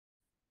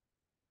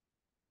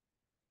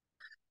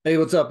Hey,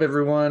 what's up,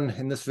 everyone?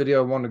 In this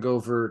video, I want to go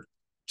over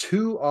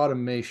two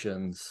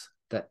automations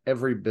that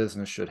every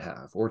business should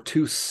have, or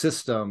two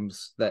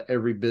systems that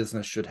every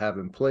business should have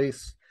in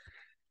place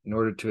in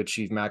order to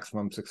achieve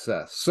maximum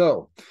success.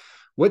 So,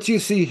 what you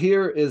see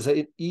here is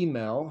an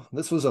email.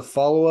 This was a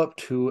follow-up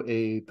to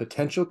a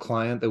potential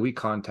client that we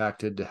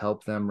contacted to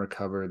help them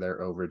recover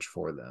their overage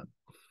for them.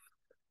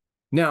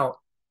 Now,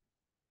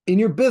 in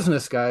your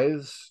business,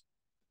 guys,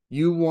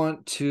 you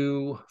want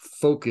to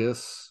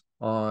focus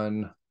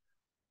on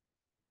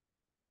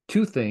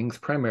two things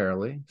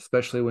primarily,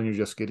 especially when you're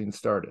just getting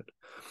started.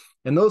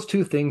 And those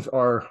two things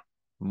are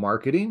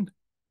marketing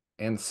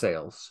and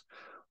sales.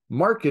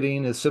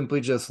 Marketing is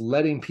simply just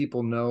letting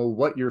people know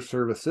what your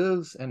service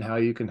is and how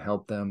you can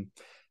help them.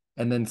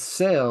 And then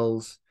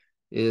sales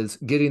is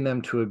getting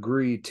them to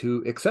agree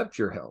to accept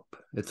your help.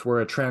 It's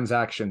where a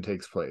transaction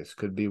takes place.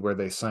 Could be where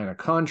they sign a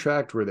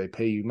contract, where they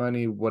pay you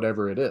money,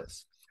 whatever it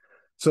is.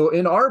 So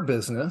in our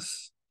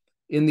business,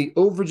 in the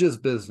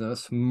overages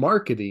business,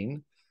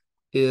 marketing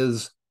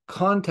is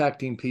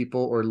contacting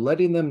people or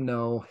letting them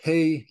know,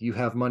 hey, you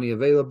have money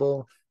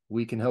available.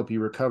 We can help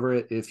you recover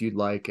it if you'd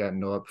like at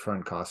no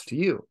upfront cost to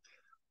you.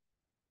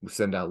 We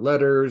send out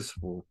letters,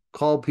 we'll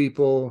call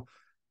people,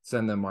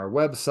 send them our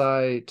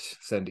website,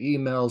 send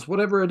emails,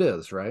 whatever it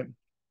is, right?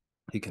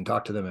 You can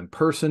talk to them in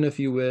person if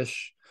you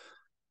wish.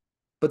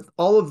 But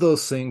all of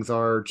those things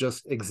are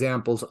just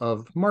examples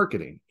of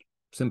marketing,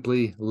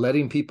 simply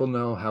letting people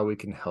know how we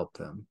can help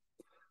them.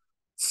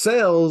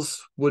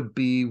 Sales would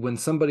be when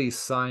somebody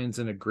signs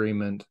an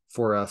agreement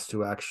for us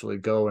to actually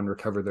go and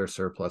recover their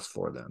surplus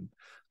for them.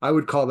 I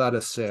would call that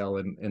a sale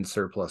in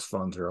surplus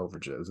funds or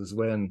overages, is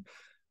when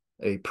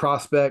a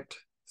prospect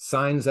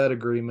signs that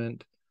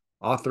agreement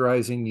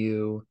authorizing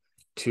you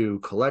to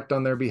collect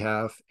on their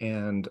behalf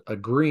and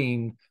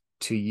agreeing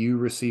to you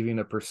receiving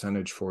a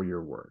percentage for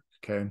your work.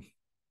 Okay.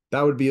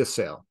 That would be a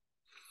sale.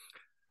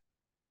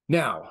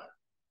 Now,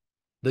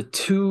 the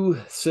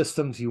two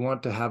systems you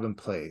want to have in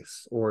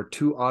place, or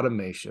two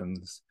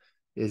automations,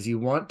 is you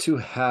want to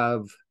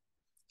have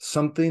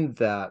something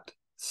that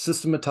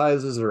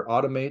systematizes or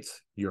automates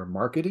your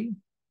marketing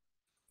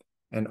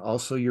and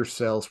also your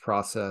sales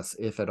process,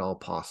 if at all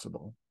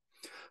possible.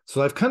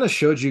 So I've kind of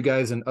showed you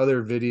guys in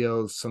other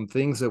videos some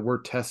things that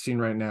we're testing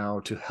right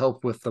now to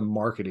help with the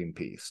marketing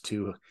piece,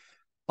 to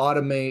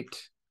automate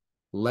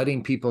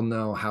letting people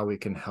know how we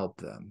can help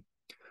them.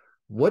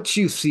 What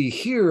you see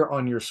here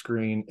on your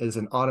screen is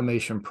an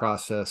automation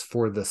process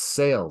for the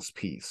sales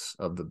piece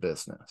of the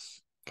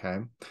business. Okay.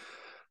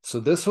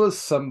 So this was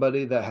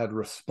somebody that had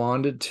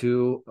responded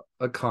to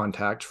a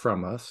contact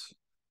from us.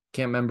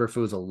 Can't remember if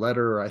it was a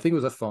letter or I think it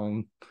was a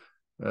phone.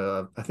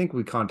 I think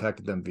we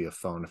contacted them via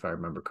phone, if I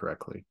remember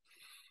correctly.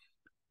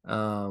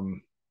 No,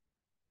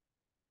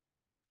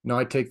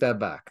 I take that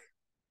back.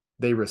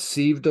 They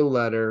received a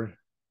letter,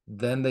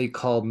 then they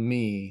called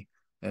me,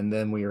 and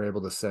then we were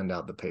able to send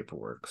out the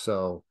paperwork.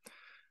 So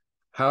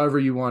however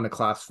you want to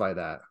classify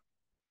that.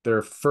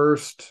 Their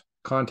first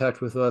contact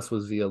with us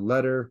was via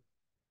letter,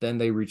 then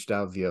they reached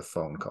out via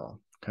phone call.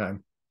 Okay.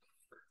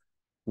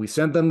 We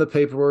sent them the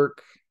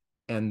paperwork,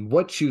 and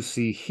what you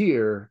see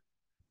here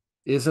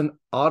is an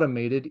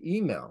automated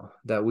email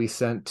that we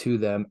sent to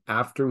them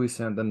after we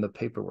sent them the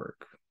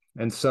paperwork.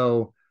 And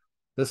so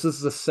this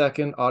is the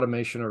second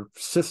automation or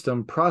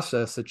system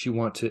process that you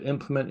want to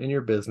implement in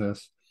your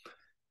business,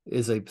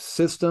 is a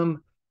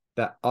system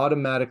that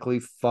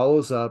automatically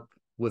follows up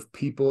with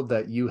people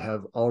that you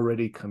have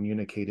already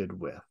communicated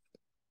with,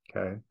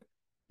 okay,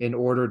 in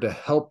order to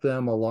help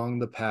them along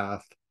the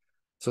path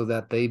so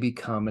that they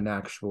become an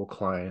actual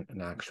client, an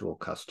actual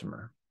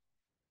customer.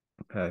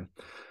 Okay.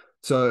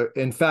 So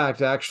in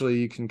fact, actually,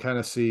 you can kind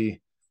of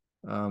see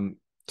to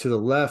the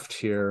left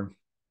here.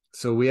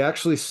 So we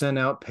actually sent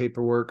out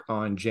paperwork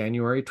on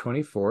January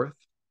 24th.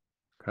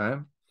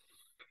 Okay.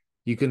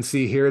 You can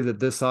see here that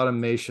this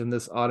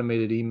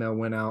automated email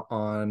went out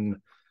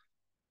on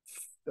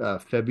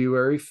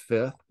February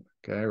 5th.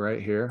 Okay,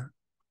 right here.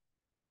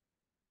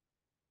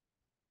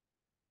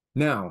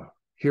 Now,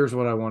 here's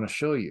what I want to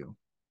show you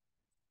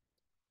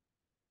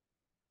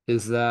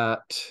is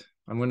that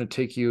I'm going to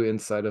take you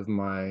inside of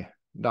my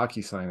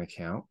DocuSign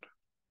account.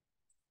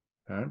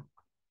 Okay.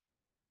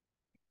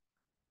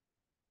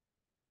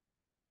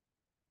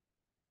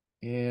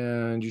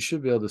 And you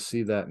should be able to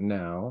see that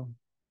now.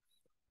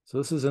 So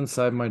this is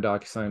inside my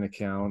DocuSign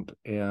account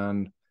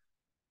and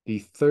the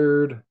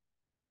third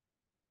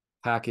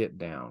packet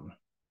down.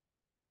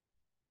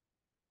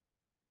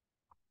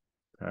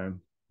 Okay.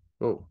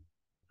 Oh,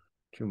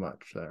 too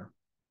much there.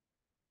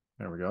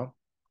 There we go.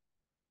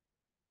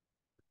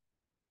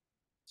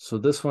 So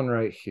this one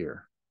right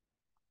here.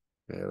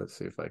 Okay, let's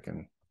see if I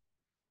can.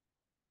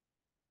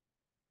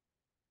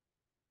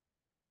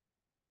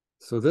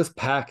 So this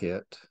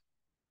packet,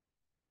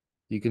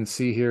 you can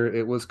see here,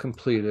 it was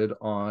completed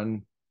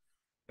on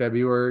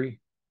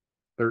February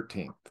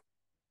 13th.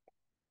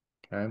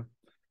 Okay.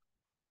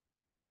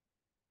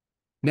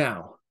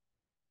 Now,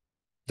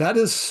 that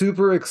is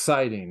super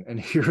exciting. And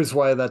here's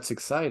why that's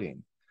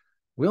exciting.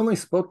 We only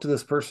spoke to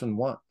this person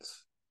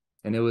once.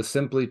 And it was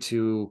simply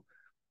to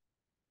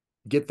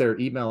get their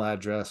email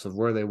address of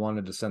where they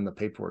wanted to send the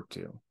paperwork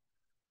to.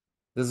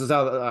 This is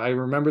how I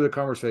remember the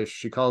conversation.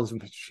 She calls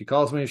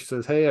me. She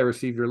says, "Hey, I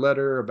received your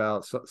letter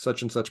about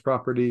such and such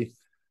property.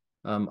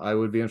 I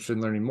would be interested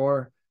in learning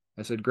more."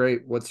 I said,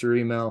 "Great. What's your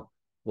email?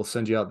 We'll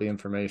send you out the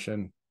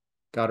information."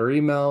 Got her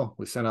email.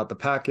 We sent out the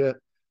packet.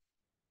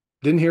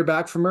 Didn't hear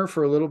back from her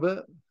for a little bit.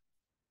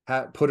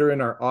 Put her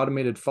in our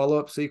automated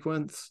follow-up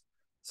sequence.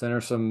 Sent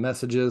her some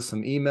messages,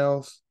 some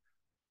emails.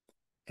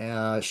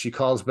 She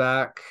calls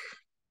back.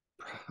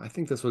 I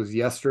think this was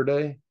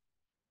yesterday.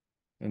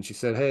 And she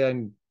said, "Hey,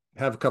 I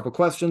have a couple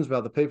questions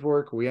about the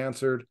paperwork." We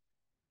answered.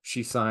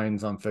 She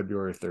signs on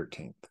February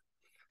 13th.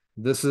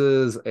 This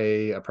is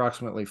a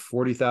approximately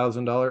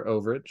 $40,000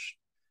 overage.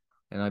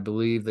 And I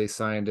believe they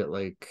signed it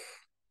like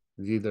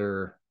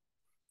either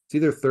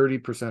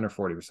 30% or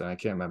 40%. I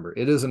can't remember.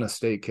 It is an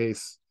estate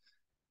case.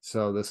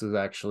 So this is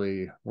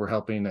actually, we're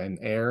helping an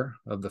heir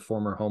of the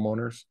former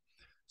homeowners.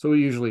 So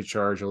we usually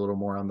charge a little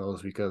more on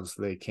those because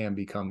they can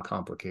become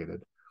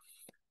complicated.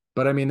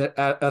 But I mean,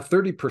 at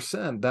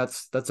 30%,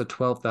 that's a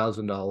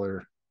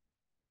 $12,000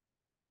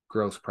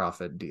 gross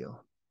profit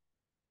deal.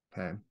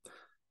 Okay.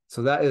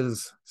 So that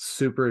is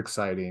super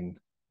exciting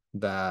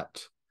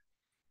that,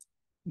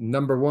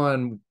 number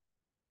one,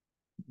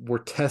 we're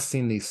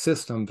testing these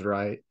systems,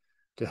 right,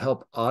 to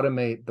help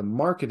automate the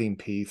marketing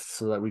piece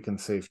so that we can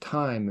save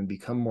time and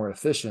become more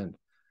efficient.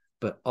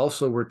 But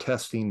also we're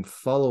testing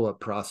follow-up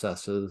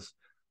processes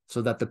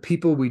so that the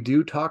people we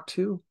do talk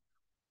to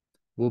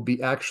will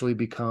actually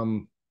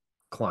become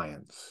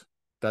clients.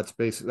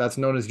 That's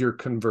known as your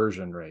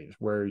conversion rate,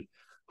 where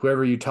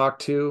whoever you talk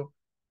to,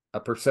 a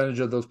percentage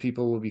of those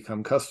people will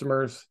become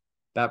customers.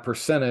 That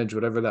percentage,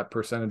 whatever that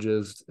percentage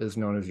is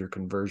known as your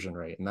conversion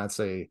rate. And that's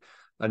a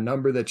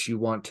number that you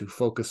want to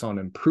focus on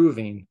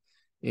improving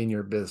in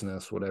your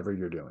business, whatever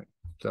you're doing.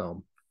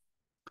 So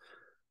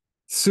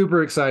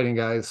super exciting,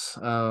 guys.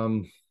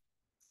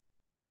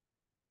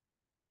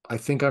 I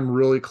think I'm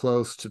really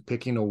close to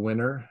picking a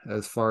winner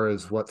as far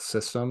as what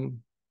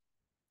system,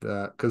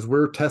 because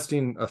we're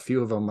testing a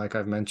few of them, like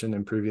I've mentioned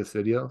in previous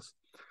videos.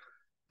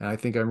 And I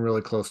think I'm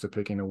really close to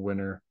picking a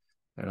winner,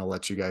 and I'll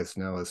let you guys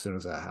know as soon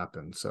as that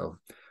happens. So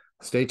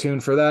stay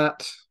tuned for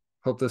that.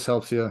 Hope this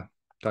helps you.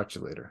 Talk to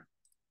you later.